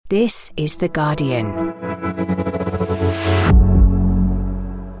This is The Guardian.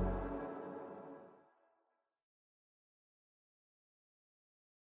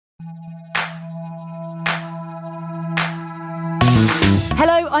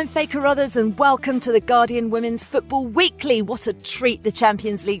 Hello, I'm Faye Carruthers and welcome to The Guardian Women's Football Weekly. What a treat the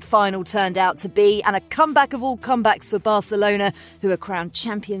Champions League final turned out to be, and a comeback of all comebacks for Barcelona, who are crowned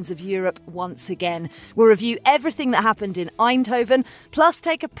champions of Europe once again. We'll review everything that happened in Eindhoven, plus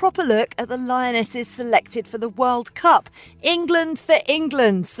take a proper look at the Lionesses selected for the World Cup. England for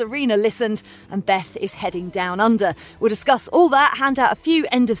England. Serena listened and Beth is heading down under. We'll discuss all that, hand out a few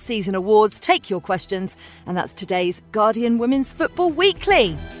end-of-season awards, take your questions, and that's today's Guardian Women's Football Weekly.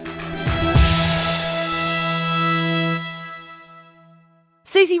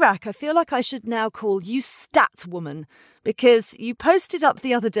 Susie Wrack, I feel like I should now call you Stat Woman, because you posted up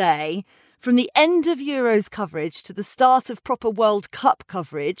the other day, from the end of Euros coverage to the start of proper World Cup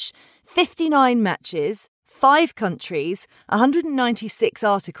coverage, 59 matches, 5 countries, 196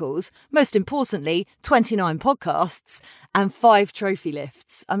 articles, most importantly, 29 podcasts, and 5 trophy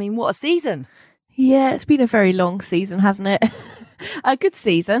lifts. I mean, what a season. Yeah, it's been a very long season, hasn't it? A good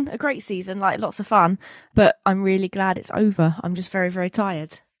season, a great season, like lots of fun, but I'm really glad it's over. I'm just very, very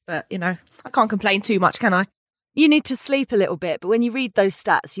tired. But, you know, I can't complain too much, can I? You need to sleep a little bit, but when you read those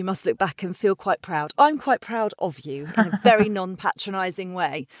stats, you must look back and feel quite proud. I'm quite proud of you in a very non-patronising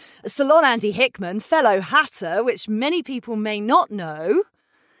way. Ceylon Andi Hickman, fellow Hatter, which many people may not know.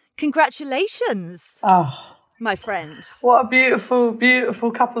 Congratulations, my friend. What a beautiful, beautiful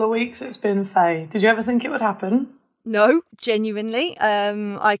couple of weeks it's been, Faye. Did you ever think it would happen? No, genuinely.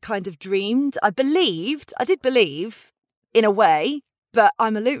 I kind of dreamed. I did believe, in a way, but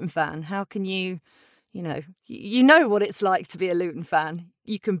I'm a Luton fan. How can you know what it's like to be a Luton fan.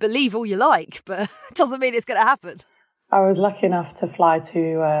 You can believe all you like, but it doesn't mean it's going to happen. I was lucky enough to fly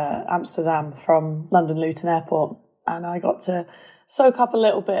to Amsterdam from London Luton Airport, and I got to soak up a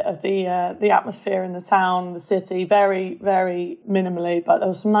little bit of the atmosphere in the town, the city, very, very minimally, but there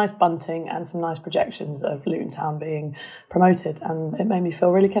was some nice bunting and some nice projections of Luton Town being promoted, and it made me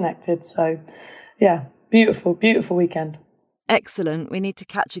feel really connected. So, yeah, beautiful, beautiful weekend. Excellent. We need to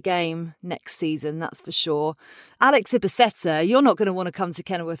catch a game next season, that's for sure. Alex Ibaceta, you're not going to want to come to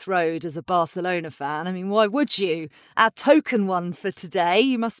Kenilworth Road as a Barcelona fan. I mean, why would you? Our token one for today,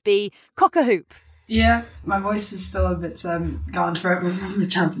 you must be cock-a-hoop. Yeah, my voice is still a bit gone from the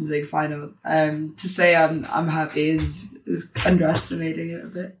Champions League final. To say I'm happy is underestimating it a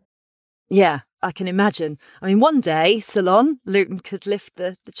bit. Yeah, I can imagine. I mean, one day, Ceylon, Luton could lift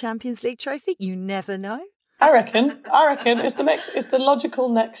the Champions League trophy. You never know. I reckon it's the logical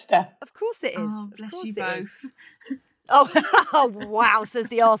next step. Of course it is. Oh, bless you both. Oh, wow, says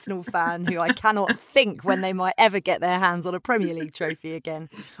the Arsenal fan, who I cannot think when they might ever get their hands on a Premier League trophy again,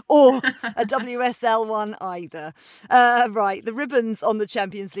 or a WSL one either. Right, the ribbons on the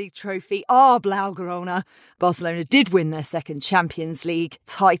Champions League trophy are Blaugrana. Barcelona did win their second Champions League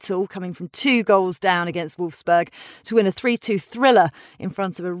title, coming from 2 goals down against Wolfsburg to win a 3-2 thriller in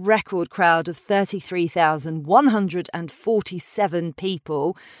front of a record crowd of 33,147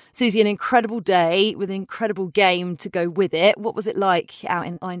 people. Susie, an incredible day with an incredible game to go with it. What was it like out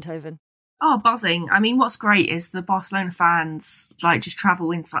in Eindhoven? Oh, buzzing. I mean, what's great is the Barcelona fans just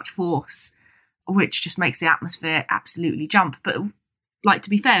travel in such force, which just makes the atmosphere absolutely jump. But to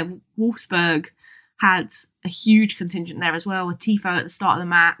be fair, Wolfsburg had a huge contingent there as well, a tifo at the start of the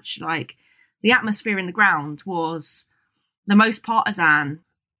match. The atmosphere in the ground was the most partisan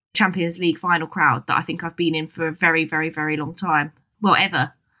Champions League final crowd that I think I've been in for a very, very, very long time. Well,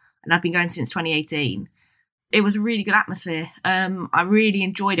 ever. And I've been going since 2018. It was a really good atmosphere. I really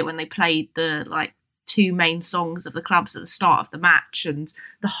enjoyed it when they played the 2 main songs of the clubs at the start of the match, and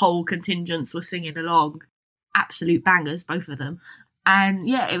the whole contingents were singing along. Absolute bangers, both of them. And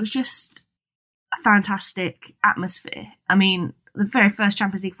yeah, it was just a fantastic atmosphere. I mean, the very first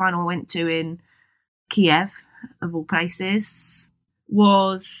Champions League final I went to in Kiev, of all places,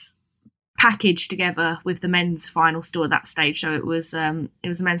 was packaged together with the men's final still at that stage. So it was the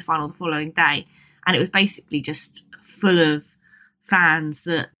men's final the following day. And it was basically just full of fans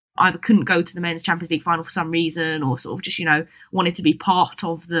that either couldn't go to the men's Champions League final for some reason, or sort of just, wanted to be part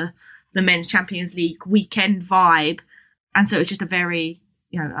of the men's Champions League weekend vibe. And so it was just a very,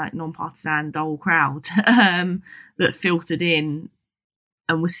 non-partisan, dull crowd that filtered in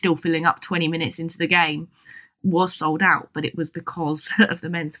and was still filling up 20 minutes into the game. Was sold out, but it was because of the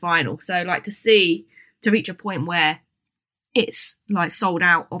men's final. So to reach a point where it's sold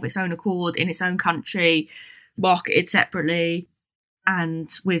out of its own accord in its own country, marketed separately, and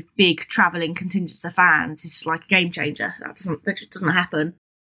with big travelling contingents of fans, it's like a game changer. That just doesn't happen.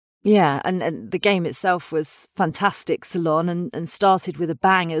 Yeah, and the game itself was fantastic, Ceylon, and started with a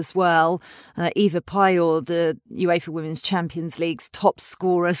bang as well. Eva Pajor, the UEFA Women's Champions League's top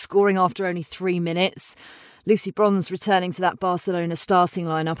scorer, scoring after only 3 minutes. Lucy Bronze returning to that Barcelona starting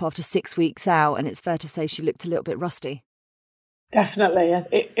lineup after 6 weeks out, and it's fair to say she looked a little bit rusty. Definitely.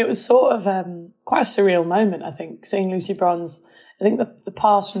 It was sort of quite a surreal moment, I think, seeing Lucy Bronze. I think the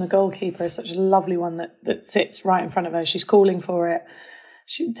pass from the goalkeeper is such a lovely one that sits right in front of her. She's calling for it.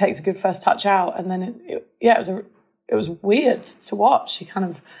 She takes a good first touch out, and then it was weird to watch. She kind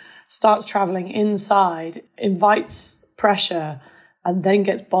of starts travelling inside, invites pressure, and then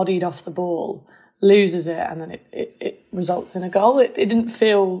gets bodied off the ball, loses it, and then it results in a goal. It didn't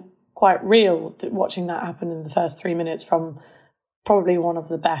feel quite real watching that happen in the first 3 minutes from probably one of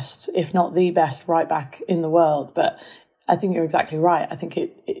the best, if not the best, right back in the world. But I think you're exactly right. I think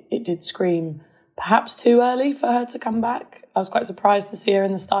it did scream perhaps too early for her to come back. I was quite surprised to see her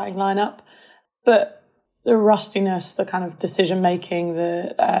in the starting lineup. But the rustiness, the kind of decision-making,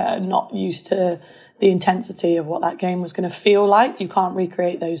 the not used to the intensity of what that game was going to feel like. You can't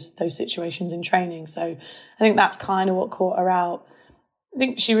recreate those situations in training. So I think that's kind of what caught her out. I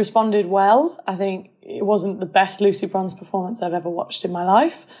think she responded well. I think it wasn't the best Lucy Bronze performance I've ever watched in my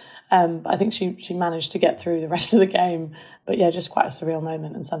life. But I think she managed to get through the rest of the game. But yeah, just quite a surreal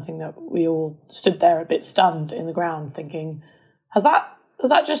moment, and something that we all stood there a bit stunned in the ground thinking, has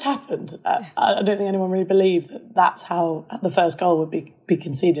that just happened? I don't think anyone really believed that that's how the first goal would be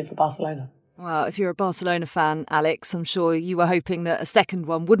conceded for Barcelona. Well, if you're a Barcelona fan, Alex, I'm sure you were hoping that a second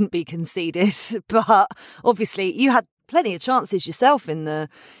one wouldn't be conceded. But obviously you had plenty of chances yourself in the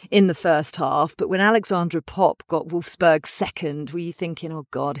first half. But when Alexandra Popp got Wolfsburg second, were you thinking, oh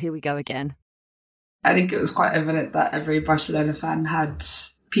God, here we go again? I think it was quite evident that every Barcelona fan had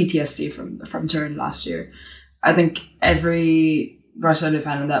PTSD from Turin last year. I think every Barcelona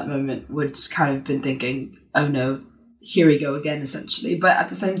fan in that moment would kind of been thinking, oh no, here we go again, essentially. But at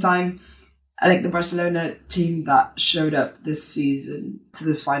the same time, I think the Barcelona team that showed up this season to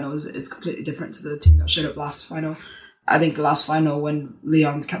this final is completely different to the team that showed up last final. I think the last final, when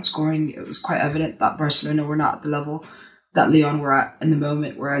Lyon kept scoring, it was quite evident that Barcelona were not at the level that Lyon were at in the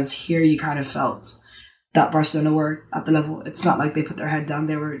moment, whereas here you kind of felt that Barcelona were at the level. It's not like they put their head down.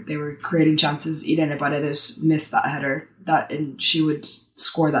 They were creating chances. Irene Paredes missed that header, and she would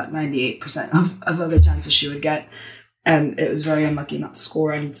score that 98% of other chances she would get. And it was very unlucky not to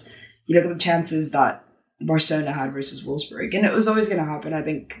score. And you look at the chances that Barcelona had versus Wolfsburg, and it was always going to happen. I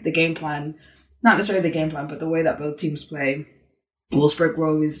think the game plan, not necessarily the game plan, but the way that both teams play, Wolfsburg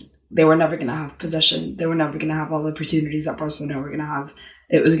they were never going to have possession. They were never going to have all the opportunities that Barcelona were going to have.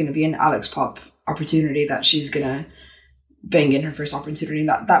 It was going to be an Alex Popp opportunity that she's going to bang in her first opportunity.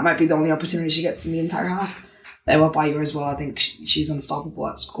 That might be the only opportunity she gets in the entire half. Eva Pajor as well. I think she's unstoppable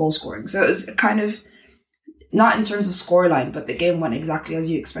at goal scoring. So it was kind of, not in terms of scoreline, but the game went exactly as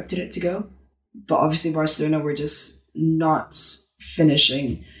you expected it to go. But obviously Barcelona were just not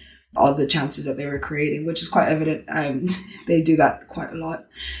finishing all the chances that they were creating, which is quite evident. They do that quite a lot.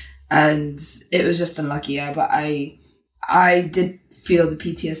 And it was just unlucky. Yeah, but I did feel the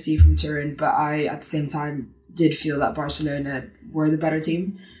PTSD from Turin, but I, at the same time, did feel that Barcelona were the better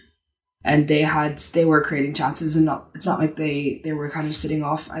team. And they were creating chances, and it's not like they were kind of sitting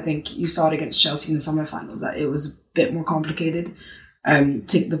off. I think you saw it against Chelsea in the semi-finals that it was a bit more complicated.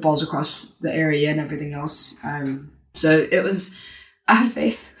 Take the balls across the area and everything else. So it was, I had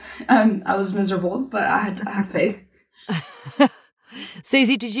faith. I was miserable, but I had faith.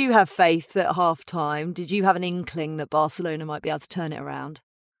 Susie, did you have faith at half-time? Did you have an inkling that Barcelona might be able to turn it around?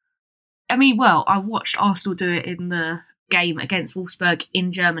 I mean, well, I watched Arsenal do it in the game against Wolfsburg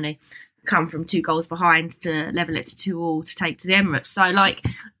in Germany, come from 2 goals behind to level it to 2-2 to take to the Emirates. So,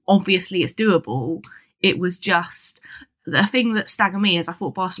 obviously it's doable. It was just, the thing that staggered me is I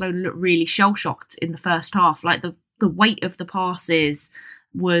thought Barcelona looked really shell-shocked in the first half. The weight of the passes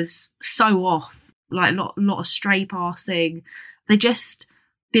was so off, a lot of stray passing. They just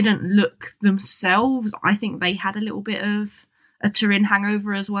didn't look themselves. I think they had a little bit of a Turin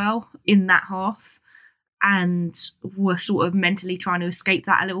hangover as well in that half, and were sort of mentally trying to escape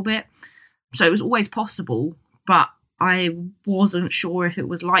that a little bit. So it was always possible, but I wasn't sure if it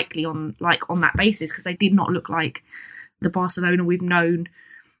was likely on that basis, because they did not look like the Barcelona we've known,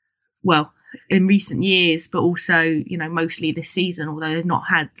 well, in recent years, but also, mostly this season, although they've not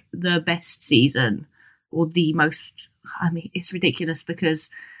had the best season or the most, it's ridiculous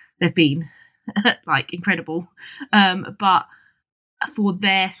because they've been incredible. But for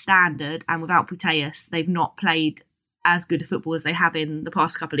their standard and without Putellas, they've not played as good a football as they have in the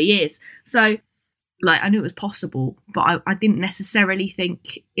past couple of years. So, Like, I knew it was possible, but I didn't necessarily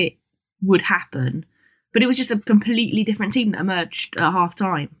think it would happen. But it was just a completely different team that emerged at half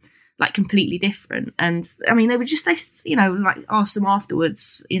time. Like, completely different. And I mean, they would just say, you know, like, ask them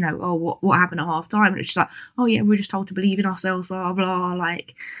afterwards, you know, oh, what happened at half time? And it's just like, oh yeah, we were just told to believe in ourselves, blah blah,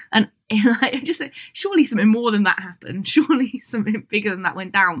 like, and like, I just said, surely something more than that happened. Surely something bigger than that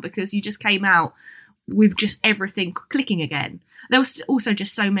went down, because you just came out with just everything clicking again. There was also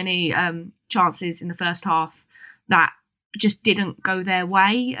just so many chances in the first half that just didn't go their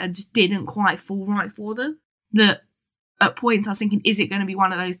way and just didn't quite fall right for them. That at points I was thinking, is it going to be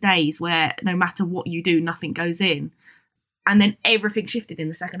one of those days where no matter what you do, nothing goes in? And then everything shifted in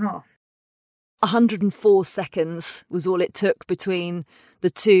the second half. 104 seconds was all it took between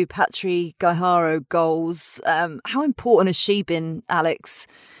the two Patri Guijaro goals. How important has she been, Alex?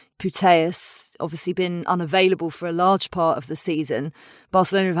 Putellas obviously been unavailable for a large part of the season.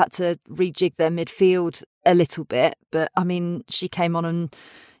 Barcelona have had to rejig their midfield a little bit, but I mean, she came on and,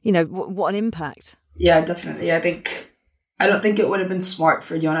 you know, what an impact. Yeah, definitely. I don't think it would have been smart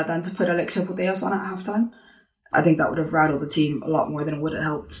for Jonathan to put Alexia Putellas on at halftime. I think that would have rattled the team a lot more than it would have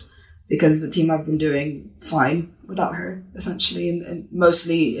helped, because the team have been doing fine without her, essentially, and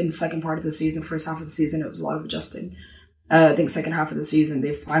mostly in the second part of the season. First half of the season, it was a lot of adjusting. I think second half of the season,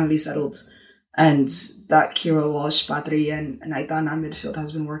 they've finally settled, and that Kira Walsh, Patri and Aitana midfield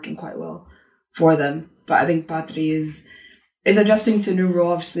has been working quite well for them. But I think Patri is adjusting to a new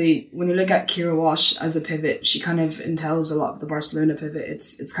role. Obviously, when you look at Kira Walsh as a pivot, she kind of entails a lot of the Barcelona pivot.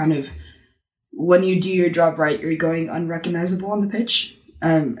 It's kind of, when you do your job right, you're going unrecognizable on the pitch.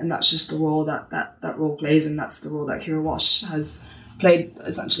 And that's just the role that role plays, and that's the role that Kira Walsh has played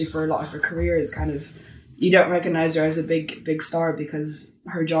essentially for a lot of her career. Is kind of, you don't recognize her as a big star because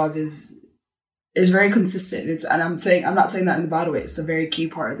her job is very consistent. I'm not saying that in a bad way. It's a very key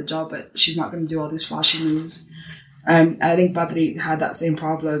part of the job, but she's not going to do all these flashy moves. I think Patri had that same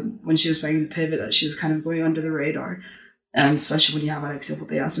problem when she was playing the pivot, that she was kind of going under the radar, especially when you have Alexia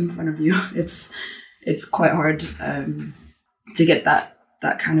Putellas in front of you. It's quite hard to get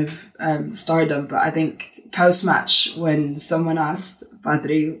that kind of stardom. But I think post-match, when someone asked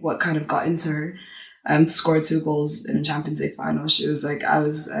Patri what kind of got into her to score 2 goals in a Champions League final, she was like, I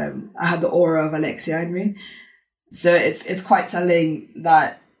had the aura of Alexia in me. So it's quite telling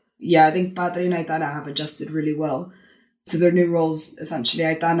that, yeah, I think Patri and Aitana have adjusted really well to their new roles. Essentially,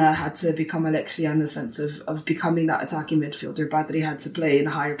 Aitana had to become Alexia in the sense of becoming that attacking midfielder. Patri had to play in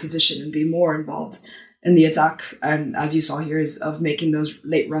a higher position and be more involved in the attack, as you saw here, is of making those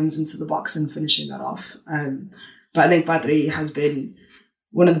late runs into the box and finishing that off. But I think Patri has been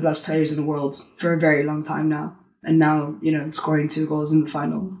one of the best players in the world for a very long time now. And now, you know, scoring 2 goals in the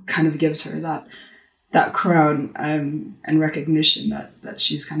final kind of gives her that crown and recognition that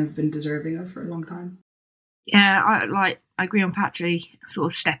she's kind of been deserving of for a long time. Yeah, I agree on Patri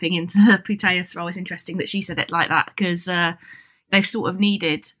sort of stepping into the Putellas role. It's interesting that she said it like that, because they've sort of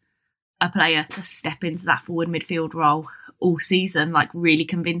needed a player to step into that forward midfield role all season, like really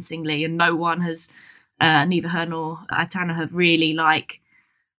convincingly, and no one has, neither her nor Aitana have really like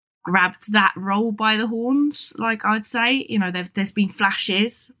grabbed that role by the horns, like I'd say. You know, there's been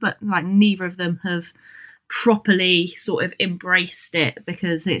flashes, but like neither of them have properly sort of embraced it,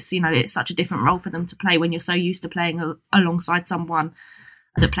 because it's, you know, it's such a different role for them to play when you're so used to playing alongside someone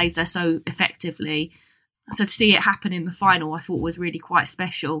that plays there so effectively. So to see it happen in the final, I thought was really quite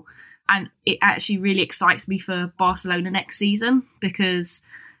special. And it actually really excites me for Barcelona next season, because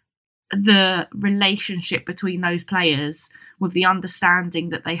the relationship between those players, with the understanding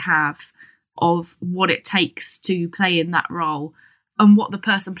that they have of what it takes to play in that role and what the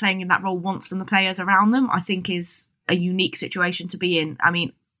person playing in that role wants from the players around them, I think is a unique situation to be in. I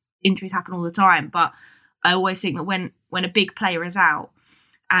mean, injuries happen all the time, but I always think that when a big player is out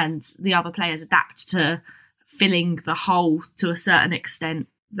and the other players adapt to filling the hole to a certain extent,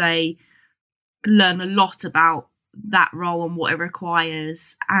 they learn a lot about that role and what it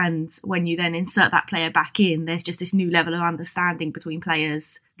requires. And when you then insert that player back in, there's just this new level of understanding between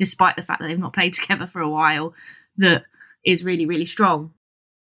players, despite the fact that they've not played together for a while, that is really, really strong.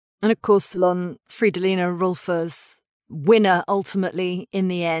 And of course, Ceylon, Fridolina Rolfers winner ultimately in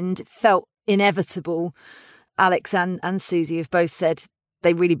the end. It felt inevitable. Alex and Susie have both said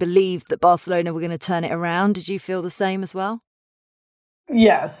they really believed that Barcelona were going to turn it around. Did you feel the same as well?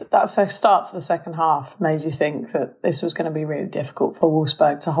 Yes, that's a start to the second half made you think that this was going to be really difficult for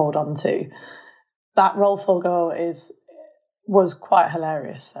Wolfsburg to hold on to. That Rolfo goal was quite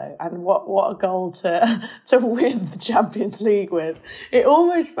hilarious though, and what a goal to win the Champions League with. It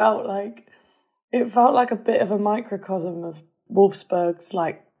almost felt like a bit of a microcosm of Wolfsburg's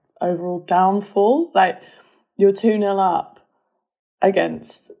like overall downfall. Like, you're 2-0 up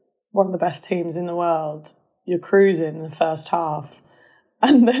against one of the best teams in the world. You're cruising in the first half.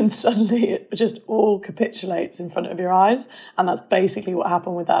 And then suddenly it just all capitulates in front of your eyes. And that's basically what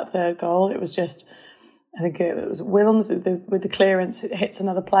happened with that third goal. It was just, I think it was Wilms with the clearance, it hits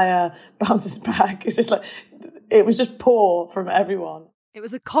another player, bounces back. It's just like, it was just poor from everyone. It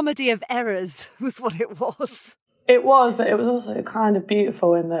was a comedy of errors, was what it was. It was, but it was also kind of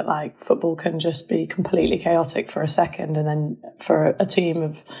beautiful in that, like, football can just be completely chaotic for a second, and then for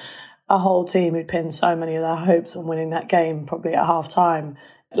a whole team who'd pinned so many of their hopes on winning that game, probably at half time,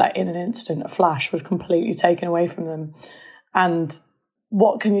 like in an instant, a flash was completely taken away from them. And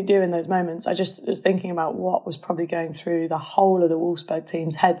what can you do in those moments? I just was thinking about what was probably going through the whole of the Wolfsburg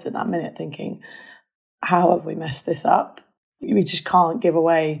team's heads at that minute, thinking, how have we messed this up? We just can't give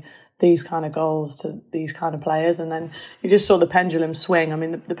away these kind of goals to these kind of players. And then you just saw the pendulum swing. I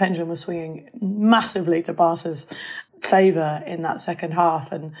mean, the pendulum was swinging massively to Barca's favour in that second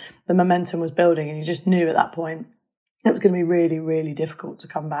half, and the momentum was building, and you just knew at that point it was going to be really, really difficult to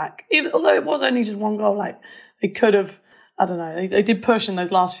come back. Although it was only just one goal, like, they could have, I don't know, they did push in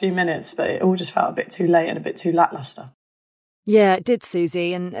those last few minutes, but it all just felt a bit too late and a bit too lacklustre. Yeah, it did,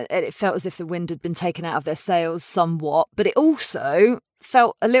 Susie, and it felt as if the wind had been taken out of their sails somewhat, but it also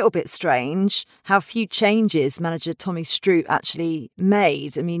felt a little bit strange how few changes manager Tommy Stroot actually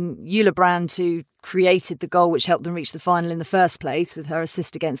made. I mean, Eula Brand, who created the goal which helped them reach the final in the first place with her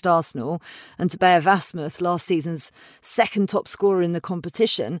assist against Arsenal, and Tabea Vasmuth, last season's second top scorer in the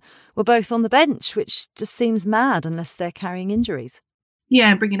competition, were both on the bench, which just seems mad unless they're carrying injuries.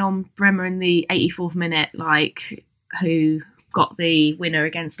 Yeah, bringing on Bremer in the 84th minute, like, who got the winner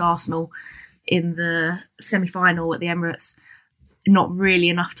against Arsenal in the semi-final at the Emirates. Not really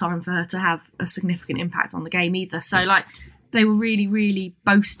enough time for her to have a significant impact on the game either. So, like, they were really, really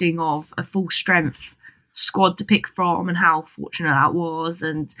boasting of a full strength squad to pick from and how fortunate that was.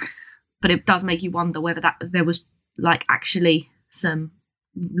 But it does make you wonder whether that there was, like, actually some,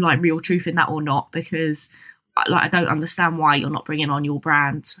 like, real truth in that or not, because, like, I don't understand why you're not bringing on your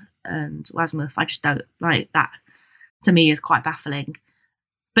Brand and Wasmuth. I just don't, like, that to me is quite baffling.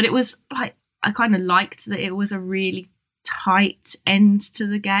 But it was, like, I kind of liked that it was a really tight end to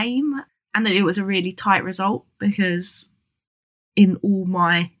the game and that it was a really tight result, because in all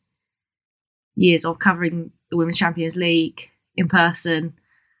my years of covering the Women's Champions League in person,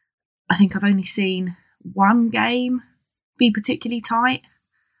 I think I've only seen one game be particularly tight,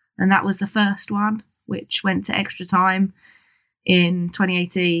 and that was the first one, which went to extra time in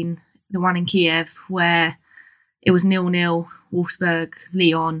 2018, the one in Kiev, where it was 0-0, Wolfsburg,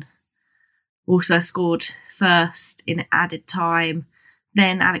 Lyon. Wolfsburg scored first in added time.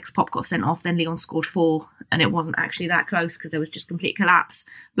 Then Alex Pop got sent off. Then Lyon scored 4. And it wasn't actually that close because there was just complete collapse.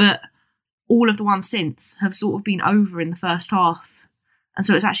 But all of the ones since have sort of been over in the first half. And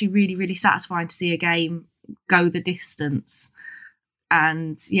so it's actually really, really satisfying to see a game go the distance.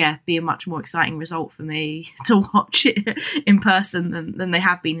 And yeah, be a much more exciting result for me to watch it in person than they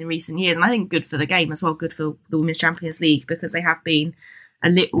have been in recent years. And I think good for the game as well, good for the Women's Champions League, because they have been a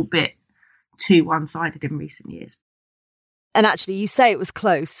little bit too one-sided in recent years. And actually, you say it was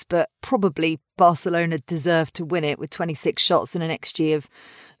close, but probably Barcelona deserved to win it with 26 shots and an XG of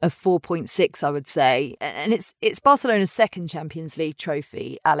 4.6, I would say. And it's Barcelona's second Champions League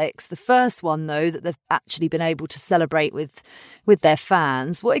trophy, Alex. The first one, though, that they've actually been able to celebrate with their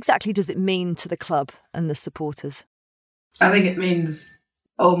fans. What exactly does it mean to the club and the supporters? I think it means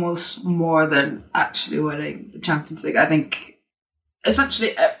almost more than actually winning the Champions League. I think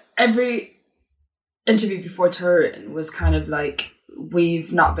essentially every interview before Turin was kind of like,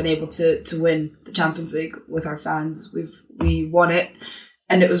 we've not been able to win the Champions League with our fans. We won it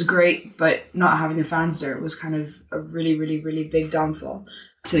and it was great, but not having the fans there was kind of a really, really, really big downfall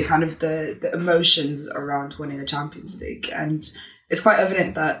to kind of the emotions around winning a Champions League. And it's quite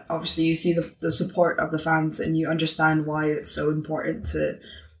evident that obviously you see the support of the fans and you understand why it's so important to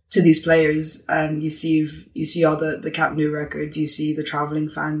these players. And you see all the Camp Nou records, you see the travelling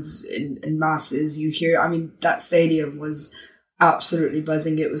fans in masses, you hear, I mean, that stadium was absolutely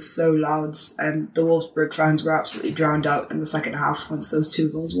buzzing. It was so loud, and the Wolfsburg fans were absolutely drowned out in the second half once those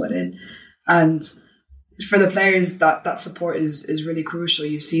 2 goals went in. And for the players, that support is really crucial.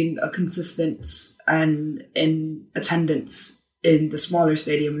 You've seen a consistent and in attendance in the smaller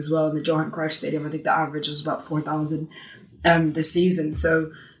stadium as well, in the Johan Cruyff Stadium. I think the average was about 4,000 this season.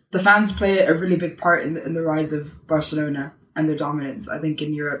 So the fans play a really big part in the rise of Barcelona and their dominance, I think,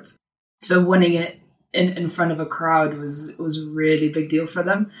 in Europe. So winning it in front of a crowd was a really big deal for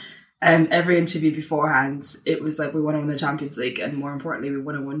them. And every interview beforehand, it was like, we want to win the Champions League, and more importantly,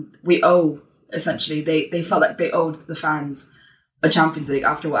 we owe, essentially, they felt like they owed the fans a Champions League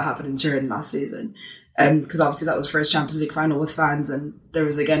after what happened in Turin last season. Because obviously that was first Champions League final with fans, and there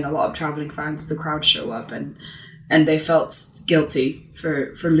was again a lot of travelling fans. The crowd show up, and they felt guilty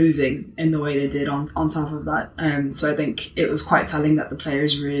for losing in the way they did on top of that. So I think it was quite telling that the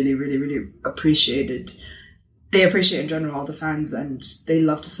players really, really, really appreciated. They appreciate in general all the fans, and they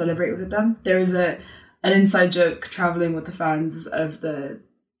love to celebrate with them. There is an inside joke travelling with the fans of the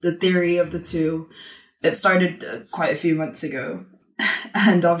theory of the two. It started quite a few months ago.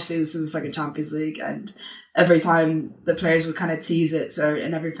 And obviously this is the second Champions League, and every time the players would kind of tease it, so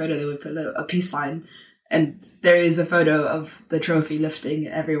in every photo they would put a peace sign, and there is a photo of the trophy lifting,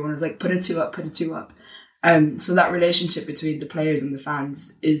 and everyone was like, put a 2 up, put a 2 up. So that relationship between the players and the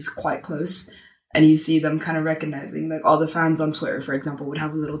fans is quite close, and you see them kind of recognizing, like all the fans on Twitter, for example, would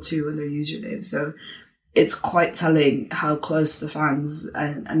have a little 2 in their username. So it's quite telling how close the fans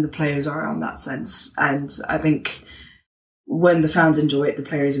and the players are on that sense. And I think when the fans enjoy it, the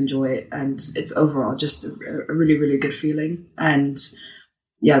players enjoy it, and it's overall just a really, really good feeling. And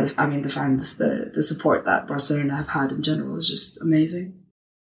yeah, the fans, the support that Barcelona have had in general is just amazing.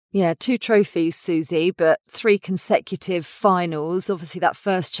 Yeah, 2 trophies, Susie, but 3 consecutive finals. Obviously, that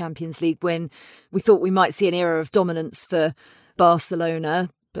first Champions League win, we thought we might see an era of dominance for Barcelona.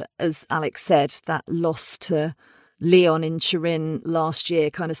 But as Alex said, that loss to Lyon in Turin last year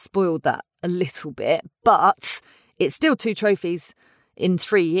kind of spoiled that a little bit. But it's still 2 trophies in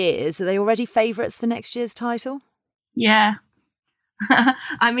 3 years. Are they already favourites for next year's title? Yeah.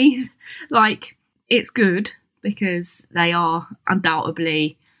 I mean, like, it's good because they are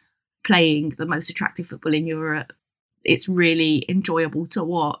undoubtedly playing the most attractive football in Europe. It's really enjoyable to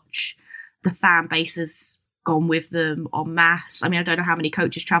watch. The fan base has gone with them en masse. I mean, I don't know how many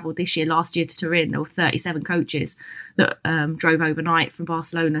coaches travelled this year. Last year to Turin, there were 37 coaches that drove overnight from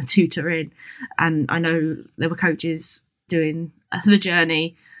Barcelona to Turin. And I know there were coaches doing the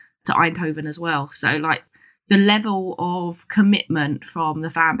journey to Eindhoven as well. So, like, the level of commitment from the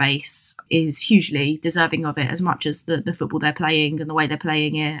fan base is hugely deserving of it, as much as the football they're playing and the way they're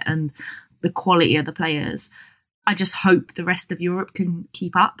playing it and the quality of the players. I just hope the rest of Europe can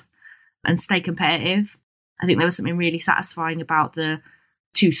keep up and stay competitive. I think there was something really satisfying about the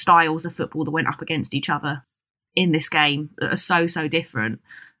 2 styles of football that went up against each other in this game that are so different,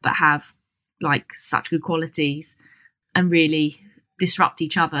 but have like such good qualities and really disrupt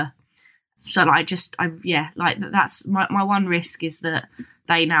each other. So that's my one risk, is that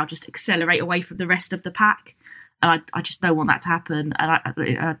they now just accelerate away from the rest of the pack. And I just don't want that to happen.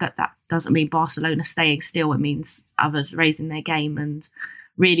 And that doesn't mean Barcelona staying still. It means others raising their game and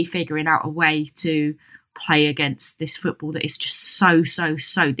really figuring out a way to play against this football that is just so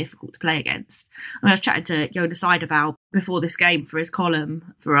difficult to play against. I mean, I was chatting to Jonas Eidevall before this game for his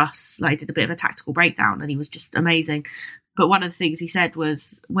column for us. Like, did a bit of a tactical breakdown, and he was just amazing. But one of the things he said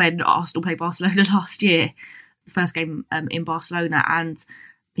was when Arsenal played Barcelona last year, the first game in Barcelona, and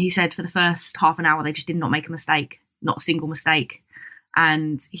he said for the first half an hour they just did not make a mistake, not a single mistake.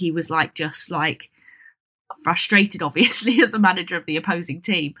 And he was just frustrated, obviously, as the manager of the opposing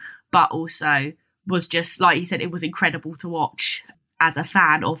team, but also was just, like he said, it was incredible to watch as a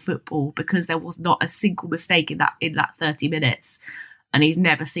fan of football, because there was not a single mistake in that 30 minutes. And he's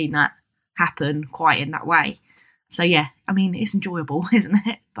never seen that happen quite in that way. So yeah, I mean, it's enjoyable, isn't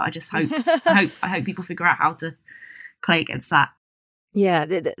it? But I just hope I hope people figure out how to play against that. Yeah,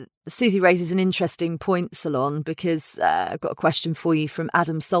 Susie raises an interesting point, Ceylon, because I've got a question for you from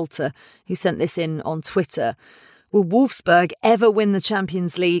Adam Salter, who sent this in on Twitter. Will Wolfsburg ever win the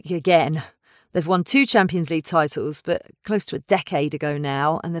Champions League again? They've won 2 Champions League titles, but close to a decade ago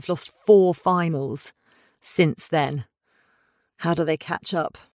now, and they've lost 4 finals since then. How do they catch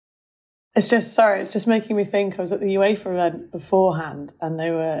up? It's just making me think. I was at the UEFA event beforehand, and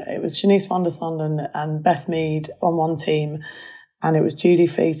it was Shanice van der Sanden and Beth Mead on one team, and it was Judy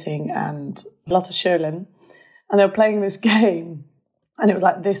Feating and Lotte Scherlin, and they were playing this game, and it was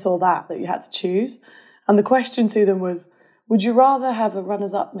like this or that you had to choose. And the question to them was, would you rather have a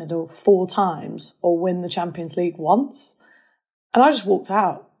runners-up medal 4 times or win the Champions League once? And I just walked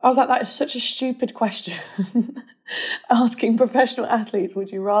out. I was like, that is such a stupid question. Asking professional athletes,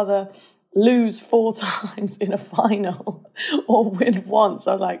 would you rather lose 4 times in a final or win once?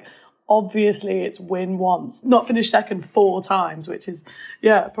 I was like, obviously it's win once, not finish second 4 times, which is,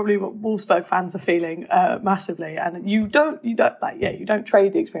 probably what Wolfsburg fans are feeling massively. And you don't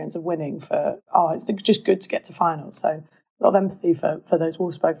trade the experience of winning for, it's just good to get to finals. So a lot of empathy for those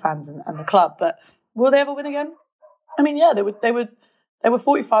Wolfsburg fans and the club. But will they ever win again? I mean, yeah, they would They were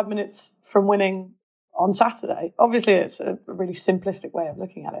 45 minutes from winning on Saturday. Obviously, it's a really simplistic way of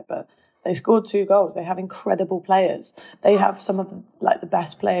looking at it, but they scored 2 goals. They have incredible players. They have some of the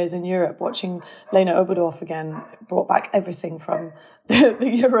best players in Europe. Watching Lena Oberdorf again brought back everything from the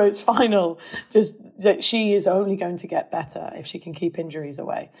Euros final. Just that she is only going to get better if she can keep injuries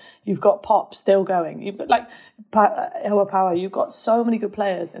away. You've got Pop still going. You've got Ewa Power. You've got so many good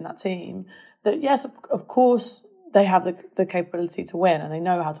players in that team that, yes, of course, they have the capability to win and they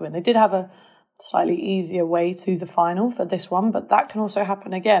know how to win. They did have a slightly easier way to the final for this one, but that can also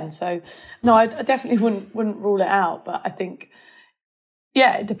happen again. So no, I definitely wouldn't rule it out, but I think,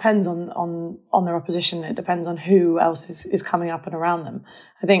 yeah, it depends on their opposition. It depends on who else is coming up and around them.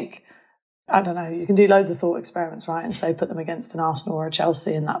 I think, I don't know, you can do loads of thought experiments, right, and say put them against an Arsenal or a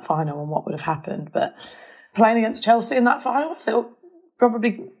Chelsea in that final and what would have happened, but playing against Chelsea in that final, I still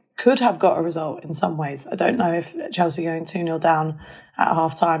probably could have got a result in some ways. I don't know if Chelsea going 2-0 down at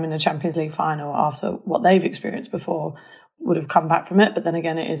half-time in a Champions League final after what they've experienced before would have come back from it. But then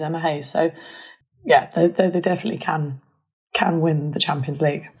again, it is Emma Hayes. So, yeah, they definitely can win the Champions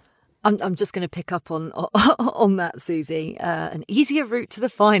League. I'm just going to pick up on that, Susie. An easier route to the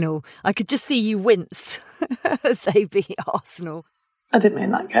final. I could just see you wince as they beat Arsenal. I didn't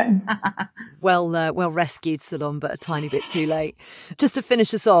mean that game. Well rescued, Ceylon, but a tiny bit too late. Just to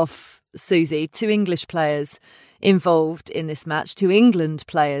finish us off, Susie, 2 English players involved in this match, 2 England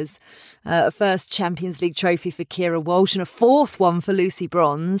players. A first Champions League trophy for Keira Walsh and a 4th one for Lucy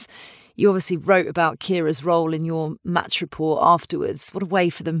Bronze. You obviously wrote about Keira's role in your match report afterwards. What a way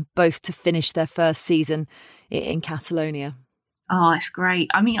for them both to finish their first season in Catalonia. Oh, it's great.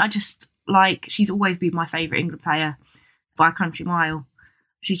 I mean, she's always been my favourite England player by a country mile.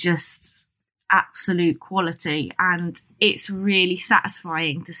 She's just absolute quality, and it's really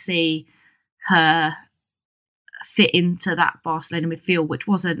satisfying to see her fit into that Barcelona midfield, which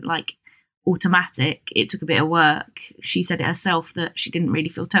wasn't automatic. It took a bit of work. She said it herself that she didn't really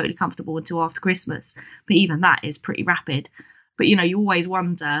feel totally comfortable until after Christmas, but even that is pretty rapid. But you always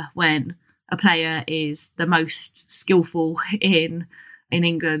wonder when a player is the most skillful in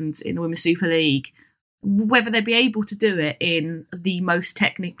England in the Women's Super League, whether they'd be able to do it in the most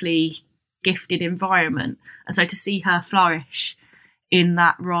technically gifted environment. And so to see her flourish in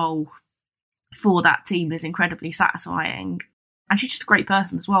that role for that team is incredibly satisfying. And she's just a great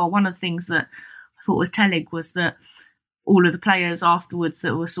person as well. One of the things that I thought was telling was that all of the players afterwards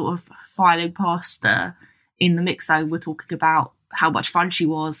that were sort of filing past her in the mix zone were talking about how much fun she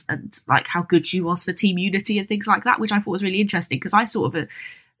was and how good she was for team unity and things like that, which I thought was really interesting because I sort of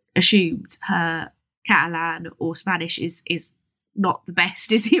assumed her Catalan or Spanish is not the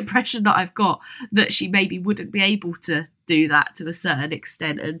best, is the impression that I've got, that she maybe wouldn't be able to do that to a certain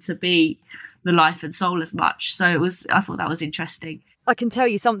extent and to be the life and soul as much. So I thought that was interesting. I can tell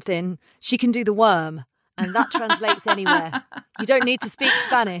you something, she can do the worm, and that translates anywhere. You don't need to speak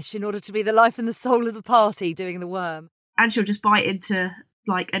Spanish in order to be the life and the soul of the party doing the worm. And she'll just bite into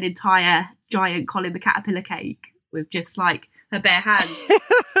an entire giant Colin the Caterpillar cake with just her bare hands.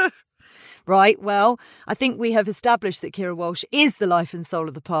 Right, well, I think we have established that Keira Walsh is the life and soul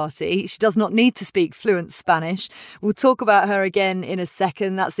of the party. She does not need to speak fluent Spanish. We'll talk about her again in a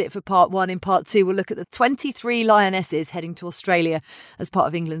second. That's it for part 1. In part 2, we'll look at the 23 Lionesses heading to Australia as part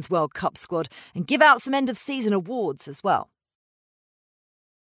of England's World Cup squad and give out some end-of-season awards as well.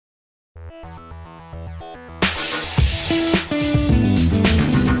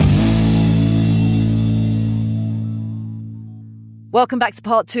 Welcome back to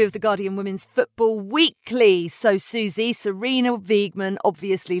part 2 of the Guardian Women's Football Weekly. So, Susie, Serena Wiegman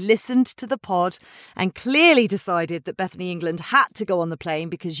obviously listened to the pod and clearly decided that Bethany England had to go on the plane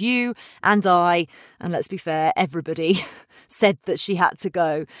because you and I, and let's be fair, everybody, said that she had to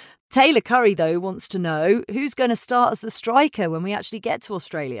go. Taylor Curry, though, wants to know who's going to start as the striker when we actually get to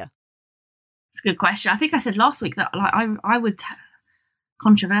Australia. It's a good question. I think I said last week that I would...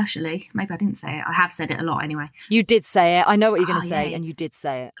 Controversially, maybe I didn't say it. I have said it a lot anyway. You did say it. I know what you're going to say, and you did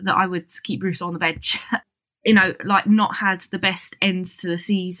say it. That I would keep Bruce on the bench. Not had the best end to the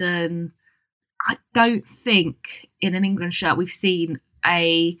season. I don't think in an England shirt we've seen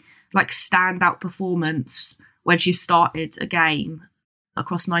a standout performance when she started a game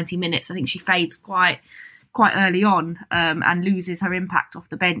across 90 minutes. I think she fades quite early on and loses her impact off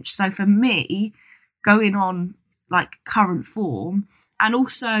the bench. So for me, going on current form, and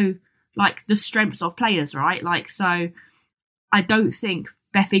also, the strengths of players, right? So I don't think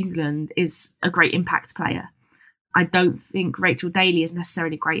Beth England is a great impact player. I don't think Rachel Daly is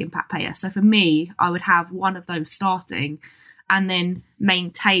necessarily a great impact player. So for me, I would have one of those starting and then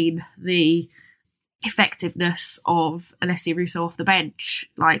maintain the effectiveness of Alessia Russo off the bench.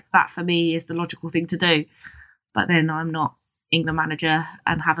 Like, that for me is the logical thing to do. But then I'm not England manager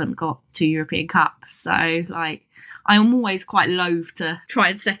and haven't got 2 European Cups. So, like, I am always quite loath to try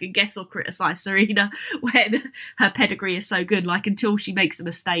and second guess or criticise Serena when her pedigree is so good. Like, until she makes a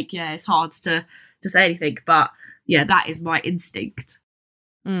mistake, yeah, it's hard to say anything. But yeah, that is my instinct.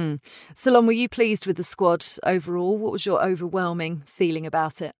 Ceylon, were you pleased with the squad overall? What was your overwhelming feeling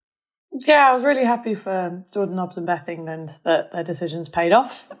about it? Yeah, I was really happy for Jordan Nobbs and Beth England that their decisions paid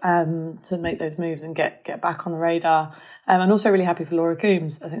off to make those moves and get back on the radar. And also really happy for Laura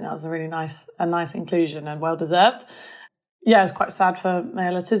Coombs. I think that was a really nice inclusion and well deserved. Yeah, I was quite sad for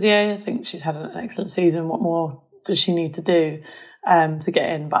Maya Letizia. I think she's had an excellent season. What more does she need to do to get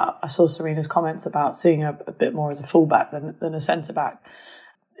in? But I saw Serena's comments about seeing her a bit more as a fullback than a centre back.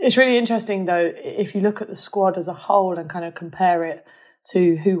 It's really interesting though, if you look at the squad as a whole and kind of compare it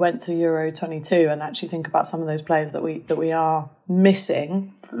to who went to Euro 22 and actually think about some of those players that we are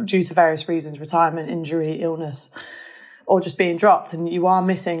missing due to various reasons, retirement, injury, illness, or just being dropped. And you are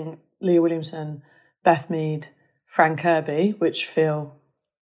missing Leah Williamson, Beth Mead, Fran Kirby, which feel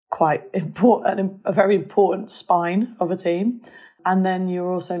quite important, a very important spine of a team. And then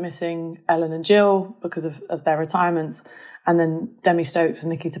you're also missing Ellen and Jill because of their retirements. And then Demi Stokes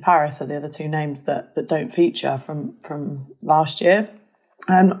and Nikita Paris are the other 2 names that don't feature from last year.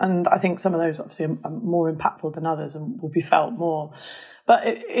 And I think some of those obviously are more impactful than others and will be felt more. But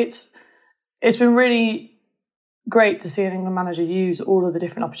it's been really great to see an England manager use all of the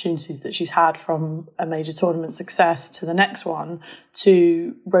different opportunities that she's had from a major tournament success to the next one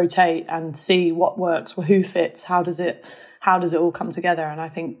to rotate and see what works, who fits, how does it all come together. And I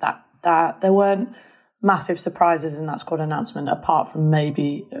think that there weren't massive surprises in that squad announcement apart from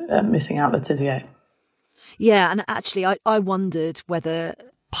maybe missing out Letizia. Yeah, and actually I wondered whether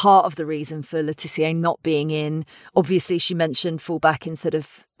part of the reason for Letizia not being in, obviously she mentioned full-back instead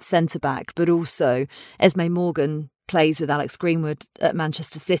of centre-back, but also Esme Morgan plays with Alex Greenwood at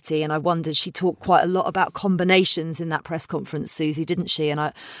Manchester City, and I wondered, she talked quite a lot about combinations in that press conference, Susie, didn't she? And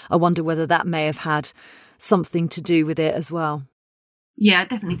I wonder whether that may have had something to do with it as well. Yeah, it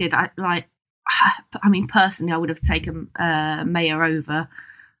definitely did. I mean, personally, I would have taken Maya over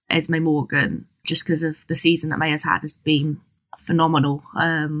Esme Morgan just because of the season that Maya's had has been phenomenal.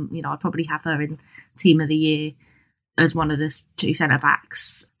 I'd probably have her in Team of the Year as one of the 2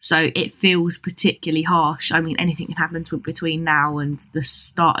 centre-backs. So it feels particularly harsh. I mean, anything can happen between now and the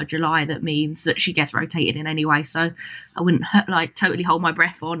start of July that means that she gets rotated in anyway. So I wouldn't totally hold my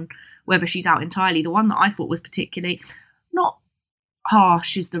breath on whether she's out entirely. The one that I thought was particularly, not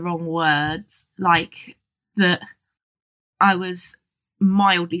harsh is the wrong words, like that I was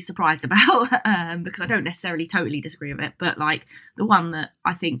mildly surprised about because I don't necessarily totally disagree with it, but like the one that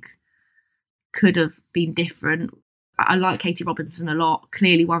I think could have been different. I like Katie Robinson a lot,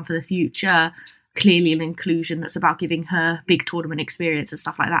 clearly one for the future, clearly an inclusion that's about giving her big tournament experience and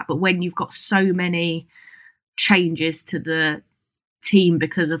stuff like that. But when you've got so many changes to the team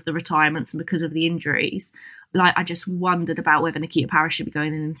because of the retirements and because of the injuries, like I just wondered about whether Nikita Paris should be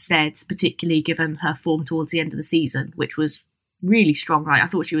going in instead, particularly given her form towards the end of the season, which was really strong. Like I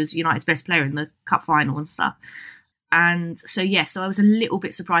thought she was United's best player in the cup final and stuff. And so I was a little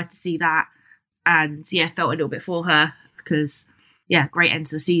bit surprised to see that, and felt a little bit for her because great end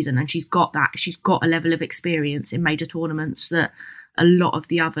to the season, and she's got a level of experience in major tournaments that a lot of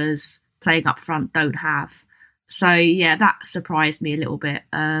the others playing up front don't have. So that surprised me a little bit.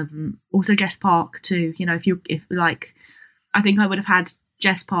 Also Jess Park too, I think I would have had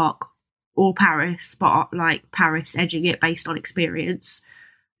Jess Park or Paris, but like Paris edging it based on experience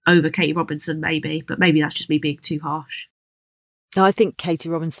over Katie Robinson maybe, but maybe that's just me being too harsh. I think Katie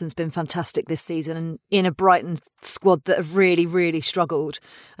Robinson's been fantastic this season, and in a Brighton squad that have really, really struggled.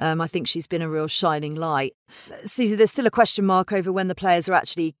 I think she's been a real shining light. Susie, there's still a question mark over when the players are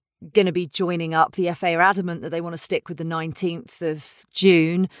actually going to be joining up. The FA are adamant that they want to stick with the 19th of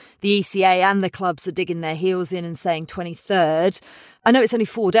June. The ECA and the clubs are digging their heels in and saying 23rd. I know it's only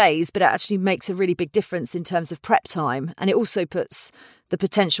 4 days, but it actually makes a really big difference in terms of prep time. And it also puts the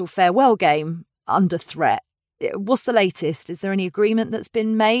potential farewell game under threat. What's the latest? Is there any agreement that's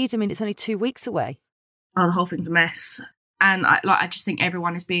been made? I mean, it's only 2 weeks away. Oh, the whole thing's a mess. And I just think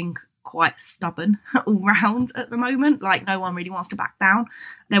everyone is being quite stubborn all round at the moment. Like, no one really wants to back down.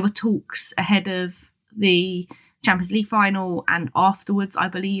 There were talks ahead of the Champions League final and afterwards, I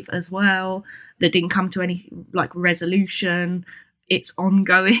believe, as well, that didn't come to any resolution. It's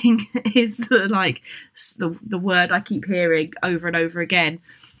ongoing is the word I keep hearing over and over again.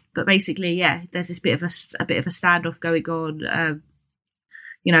 But basically, there's this bit of a standoff going on.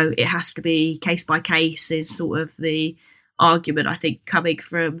 it has to be case by case is sort of the argument, I think, coming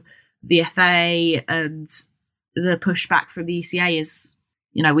from the FA, and the pushback from the ECA is,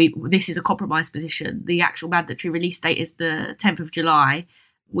 this is a compromise position. The actual mandatory release date is the 10th of July.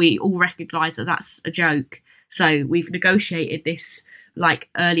 We all recognise that that's a joke. So we've negotiated this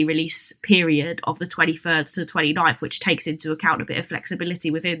early release period of the 23rd to the 29th, which takes into account a bit of flexibility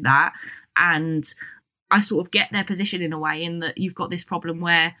within that. And I sort of get their position in a way, in that you've got this problem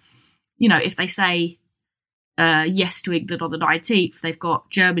where, if they say yes to England on the 19th, they've got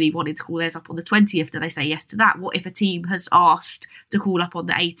Germany wanting to call theirs up on the 20th. Do they say yes to that? What if a team has asked to call up on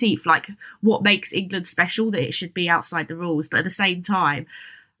the 18th? What makes England special that it should be outside the rules? But at the same time,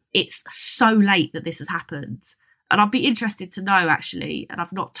 it's so late that this has happened. And I'd be interested to know, actually, and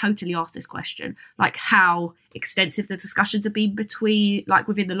I've not totally asked this question, how extensive the discussions have been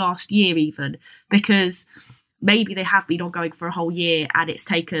within the last year even, because maybe they have been ongoing for a whole year and it's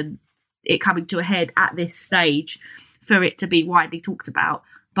taken it coming to a head at this stage for it to be widely talked about.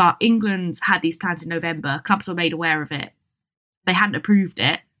 But England had these plans in November. Clubs were made aware of it. They hadn't approved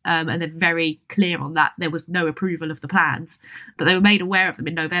it. And they're very clear on that. There was no approval of the plans, but they were made aware of them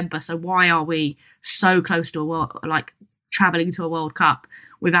in November. So why are we so close to travelling to a World Cup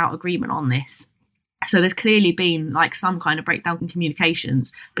without agreement on this? So there's clearly been some kind of breakdown in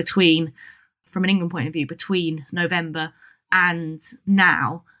communications from an England point of view, between November and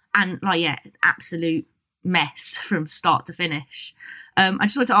now, and absolute mess from start to finish. I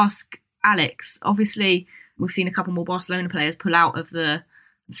just wanted to ask Alex. Obviously, we've seen a couple more Barcelona players pull out of the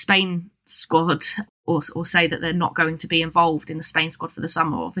Spain squad or say that they're not going to be involved in the Spain squad for the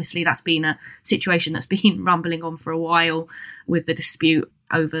summer. Obviously, that's been a situation that's been rumbling on for a while with the dispute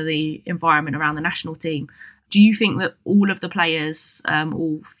over the environment around the national team. Do you think that all of the players,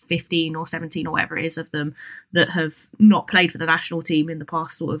 all 15 or 17 or whatever it is of them, that have not played for the national team in the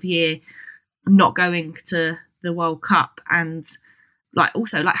past sort of year, not going to the World Cup, and what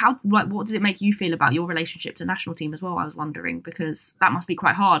does it make you feel about your relationship to the national team as well? I was wondering, because that must be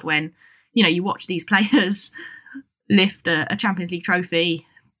quite hard when, you watch these players lift a Champions League trophy,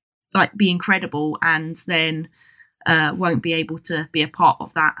 be incredible, and then won't be able to be a part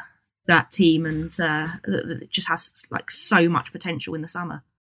of that team, and it just has so much potential in the summer.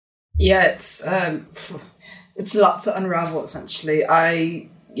 Yeah, it's a lot to unravel, essentially.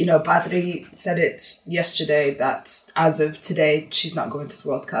 Badri said it yesterday that as of today, she's not going to the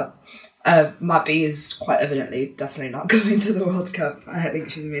World Cup. Mappy is quite evidently definitely not going to the World Cup. I think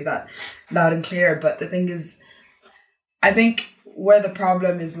she's made that loud and clear. But the thing is, I think where the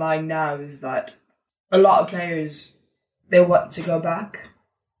problem is lying now is that a lot of players, they want to go back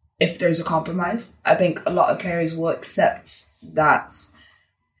if there's a compromise. I think a lot of players will accept that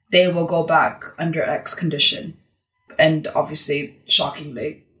they will go back under X condition. And obviously,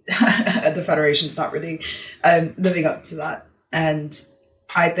 shockingly, the Federation's not really living up to that. And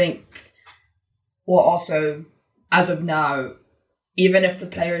I think, also, as of now, even if the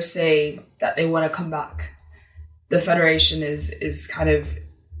players say that they want to come back, the Federation is kind of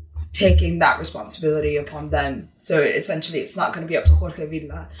taking that responsibility upon them. So essentially, it's not going to be up to Jorge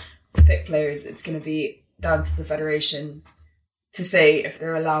Vilda to pick players. It's going to be down to the Federation to say if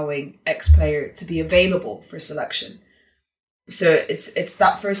they're allowing X player to be available for selection. So it's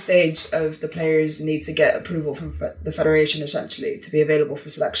that first stage of the players need to get approval from the Federation, essentially, to be available for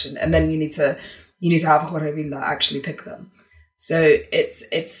selection, and then you need to have Jorge Vilda actually pick them. So it's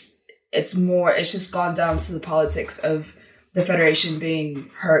just gone down to the politics of the Federation being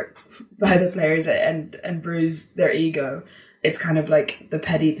hurt by the players and bruise their ego. It's kind of like the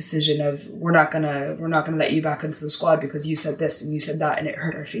petty decision of we're not gonna let you back into the squad because you said this and you said that and it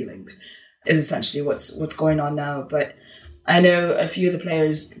hurt our feelings, is essentially what's going on now. But I know a few of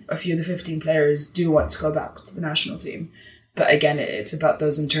the 15 players do want to go back to the national team. But again, it's about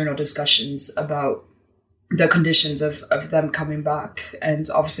those internal discussions about the conditions of them coming back. And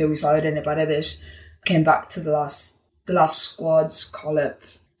obviously we saw it in Ibaceta, came back to the last squad's call-up.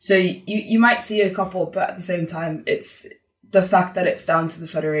 So you might see a couple, but at the same time, it's the fact that it's down to the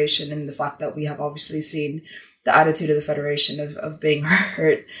Federation and the fact that we have obviously seen the attitude of the Federation of being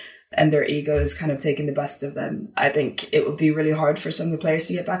hurt and their egos kind of taking the best of them. I think it would be really hard for some of the players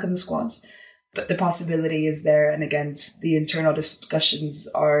to get back in the squad. But the possibility is there. And again, the internal discussions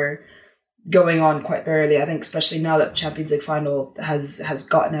are going on quite early. I think especially now that the Champions League final has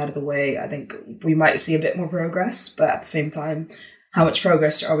gotten out of the way, I think we might see a bit more progress. But at the same time, how much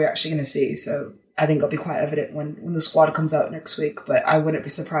progress are we actually going to see? So I think it'll be quite evident when the squad comes out next week. But I wouldn't be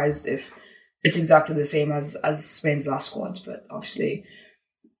surprised if it's exactly the same as Spain's last squad. But obviously,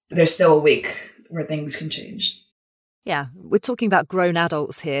 there's still a week where things can change. Yeah, we're talking about grown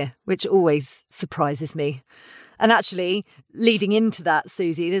adults here, which always surprises me. And actually, leading into that,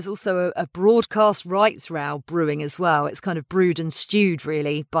 Susie, there's also a broadcast rights row brewing as well. It's kind of brewed and stewed,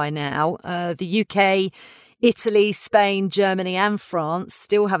 really, by now. The UK, Italy, Spain, Germany and France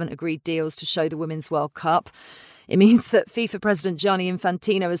still haven't agreed deals to show the Women's World Cup. It means that FIFA President Gianni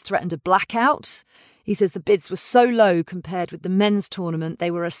Infantino has threatened a blackout. He says the bids were so low compared with the men's tournament,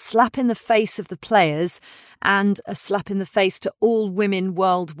 they were a slap in the face of the players and a slap in the face to all women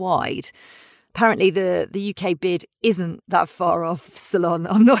worldwide. Apparently, the UK bid isn't that far off, Ceylon.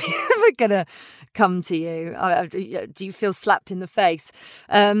 I'm not ever going to come to you. Do you feel slapped in the face?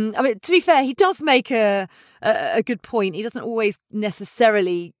 I mean, to be fair, he does make a good point. He doesn't always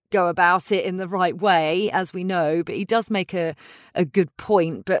necessarily go about it in the right way, as we know, but he does make a good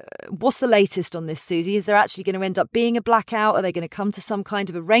point. But what's the latest on this, Susie? Is there actually going to end up being a blackout? Are they going to come to some kind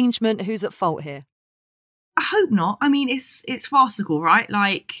of arrangement? Who's at fault here? I hope not. I mean, it's farcical, right?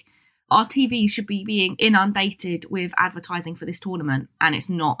 Like, our TV should be being inundated with advertising for this tournament, and it's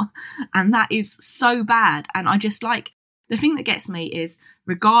not. And that is so bad. And I just the thing that gets me is,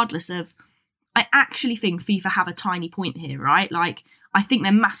 regardless of, I actually think FIFA have a tiny point here, right? Like, I think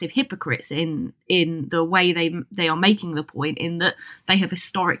they're massive hypocrites in the way they are making the point, in that they have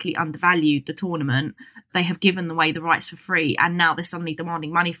historically undervalued the tournament. They have given away the rights for free, and now they're suddenly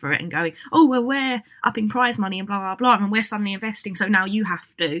demanding money for it and going, oh, well, we're upping prize money and blah, blah, blah, and we're suddenly investing, so now you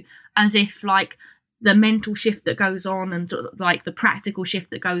have to. As if, the mental shift that goes on and, the practical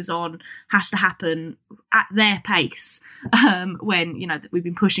shift that goes on has to happen at their pace, when, we've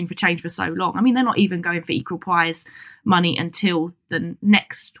been pushing for change for so long. I mean, they're not even going for equal prize money until the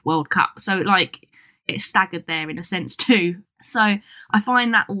next World Cup. So, it's staggered there in a sense too. So I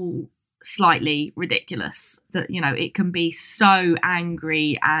find that all slightly ridiculous, that, it can be so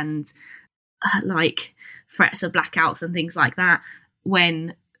angry and, threats of blackouts and things like that,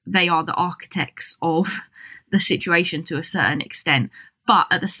 when they are the architects of the situation to a certain extent. But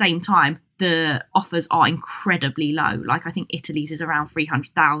at the same time, the offers are incredibly low. I think Italy's is around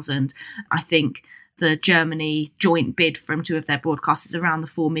 300,000. I think the Germany joint bid from two of their broadcasts is around the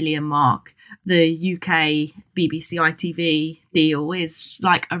 4 million mark. The UK BBC ITV deal is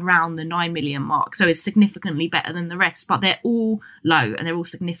around the 9 million mark. So it's significantly better than the rest, but they're all low, and they're all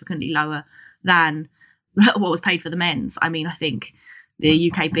significantly lower than what was paid for the men's. I mean, I think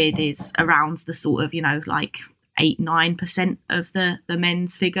the UK bid is around the sort of, 8-9% of the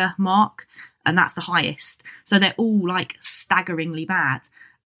men's figure mark, and that's the highest. So they're all staggeringly bad.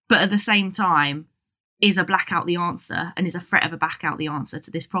 But at the same time, is a blackout the answer, and is a threat of a blackout the answer to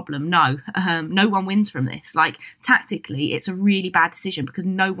this problem? No. No one wins from this. Tactically, it's a really bad decision because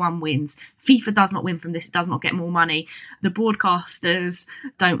no one wins. FIFA does not win from this. It does not get more money. The broadcasters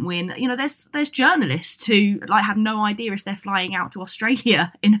don't win. There's journalists who have no idea if they're flying out to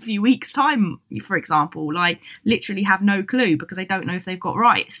Australia in a few weeks' time, for example. Literally have no clue because they don't know if they've got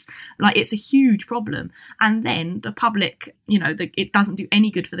rights. It's a huge problem. And then the public, it doesn't do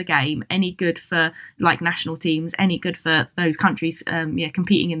any good for the game, any good for national teams, any good for those countries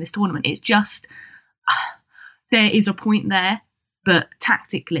competing in this tournament. It's just, there is a point there, but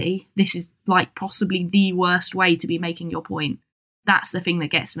tactically this is possibly the worst way to be making your point. That's the thing that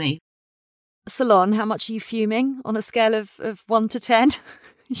gets me. Ceylon, how much are you fuming on a scale of 1 to 10?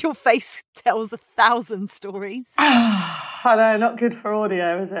 Your face tells 1,000 stories. I know, not good for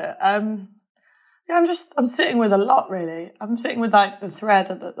audio, is it? I'm sitting with a lot, really. I'm sitting with the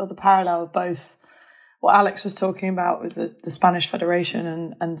thread or the parallel of both what Alex was talking about with the Spanish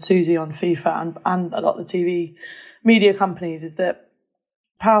Federation and Susie on FIFA and a lot of the TV media companies, is that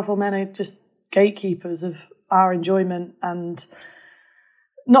powerful men are just gatekeepers of our enjoyment, and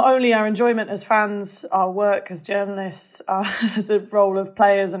not only our enjoyment as fans, our work as journalists, the role of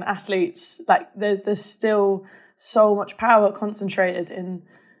players and athletes. There's still so much power concentrated in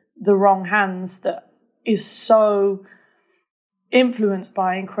the wrong hands that is so influenced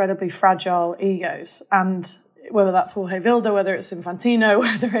by incredibly fragile egos. And whether that's Jorge Vilda, whether it's Infantino,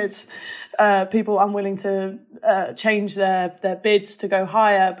 whether it's people unwilling to change their bids to go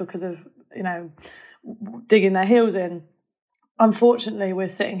higher because of, digging their heels in. Unfortunately, we're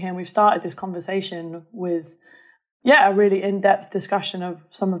sitting here and we've started this conversation with, a really in-depth discussion of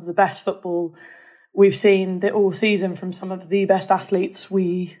some of the best football we've seen all season from some of the best athletes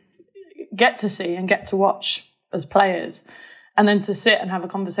we get to see and get to watch as players. And then to sit and have a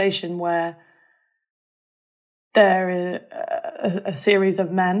conversation where there are a series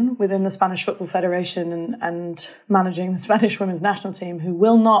of men within the Spanish Football Federation and managing the Spanish women's national team who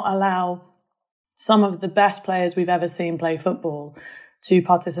will not allow some of the best players we've ever seen play football to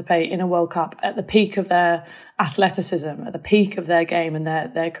participate in a World Cup at the peak of their athleticism, at the peak of their game and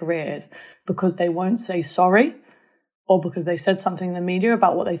their careers, because they won't say sorry, or because they said something in the media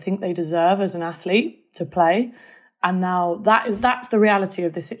about what they think they deserve as an athlete to play. And now that's the reality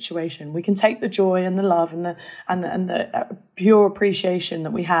of this situation. We can take the joy and the love and the pure appreciation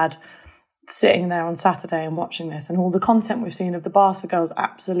that we had sitting there on Saturday and watching this, and all the content we've seen of the Barca girls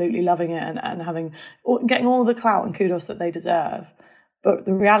absolutely loving it and getting all the clout and kudos that they deserve. But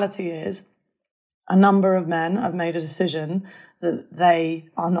the reality is, a number of men have made a decision that they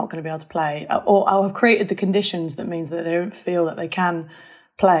are not going to be able to play, or have created the conditions that means that they don't feel that they can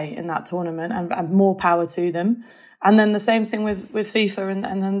play in that tournament, and more power to them. And then the same thing with FIFA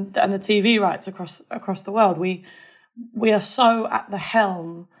and the TV rights across the world. We are so at the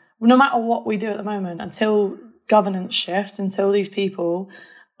helm, no matter what we do at the moment, until governance shifts, until these people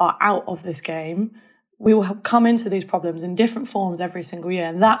are out of this game, we will come into these problems in different forms every single year.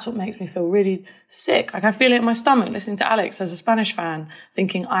 And that's what makes me feel really sick. Like, I feel it in my stomach listening to Alex as a Spanish fan,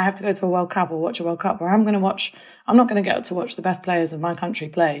 thinking I have to go to a World Cup or watch a World Cup where I'm not going to get to watch the best players of my country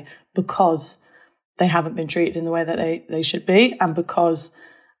play because they haven't been treated in the way that they should be, and because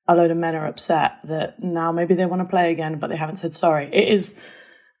a load of men are upset that now maybe they want to play again, but they haven't said sorry.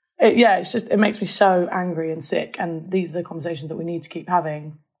 It makes me so angry and sick. And these are the conversations that we need to keep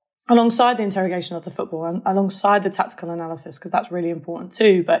having, alongside the interrogation of the football and alongside the tactical analysis, because that's really important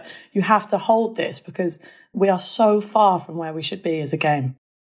too. But you have to hold this because we are so far from where we should be as a game.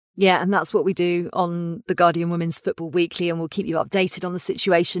 Yeah, and that's what we do on the Guardian Women's Football Weekly, and we'll keep you updated on the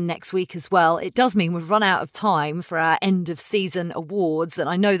situation next week as well. It does mean we've run out of time for our end of season awards, and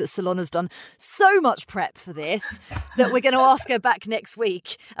I know that Ceylon has done so much prep for this that we're going to ask her back next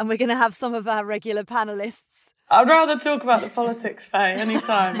week, and we're going to have some of our regular panellists. I'd rather talk about the politics, Faye,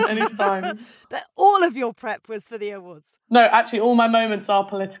 anytime. But all of your prep was for the awards. No, actually, all my moments are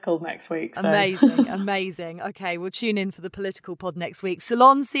political next week. So. Amazing. Okay, we'll tune in for the political pod next week.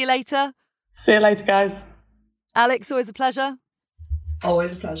 Ceylon, see you later. See you later, guys. Alex, always a pleasure.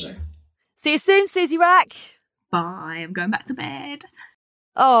 Always a pleasure. See you soon, Suzanne Wrack. Bye, I'm going back to bed.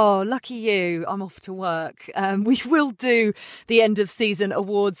 Oh, lucky you. I'm off to work. We will do the end of season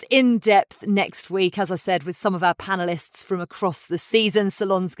awards in depth next week, as I said, with some of our panellists from across the season.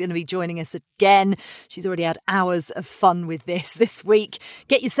 Ceylon's going to be joining us again. She's already had hours of fun with this week.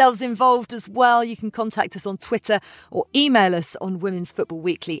 Get yourselves involved as well. You can contact us on Twitter or email us on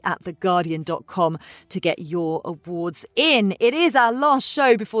womensfootballweekly@theguardian.com to get your awards in. It is our last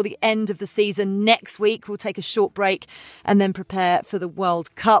show before the end of the season. Next week, we'll take a short break and then prepare for the World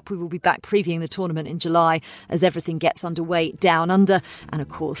Cup. We will be back previewing the tournament in July as everything gets underway down under, and of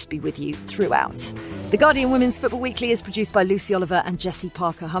course be with you throughout. The Guardian Women's Football Weekly is produced by Lucy Oliver and Jessie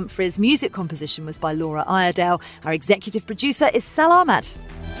Parker Humphreys. Music composition was by Laura Iredale. Our executive producer is Sal Ahmad.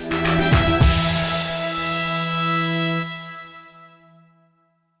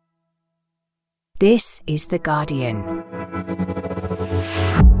 This is The Guardian.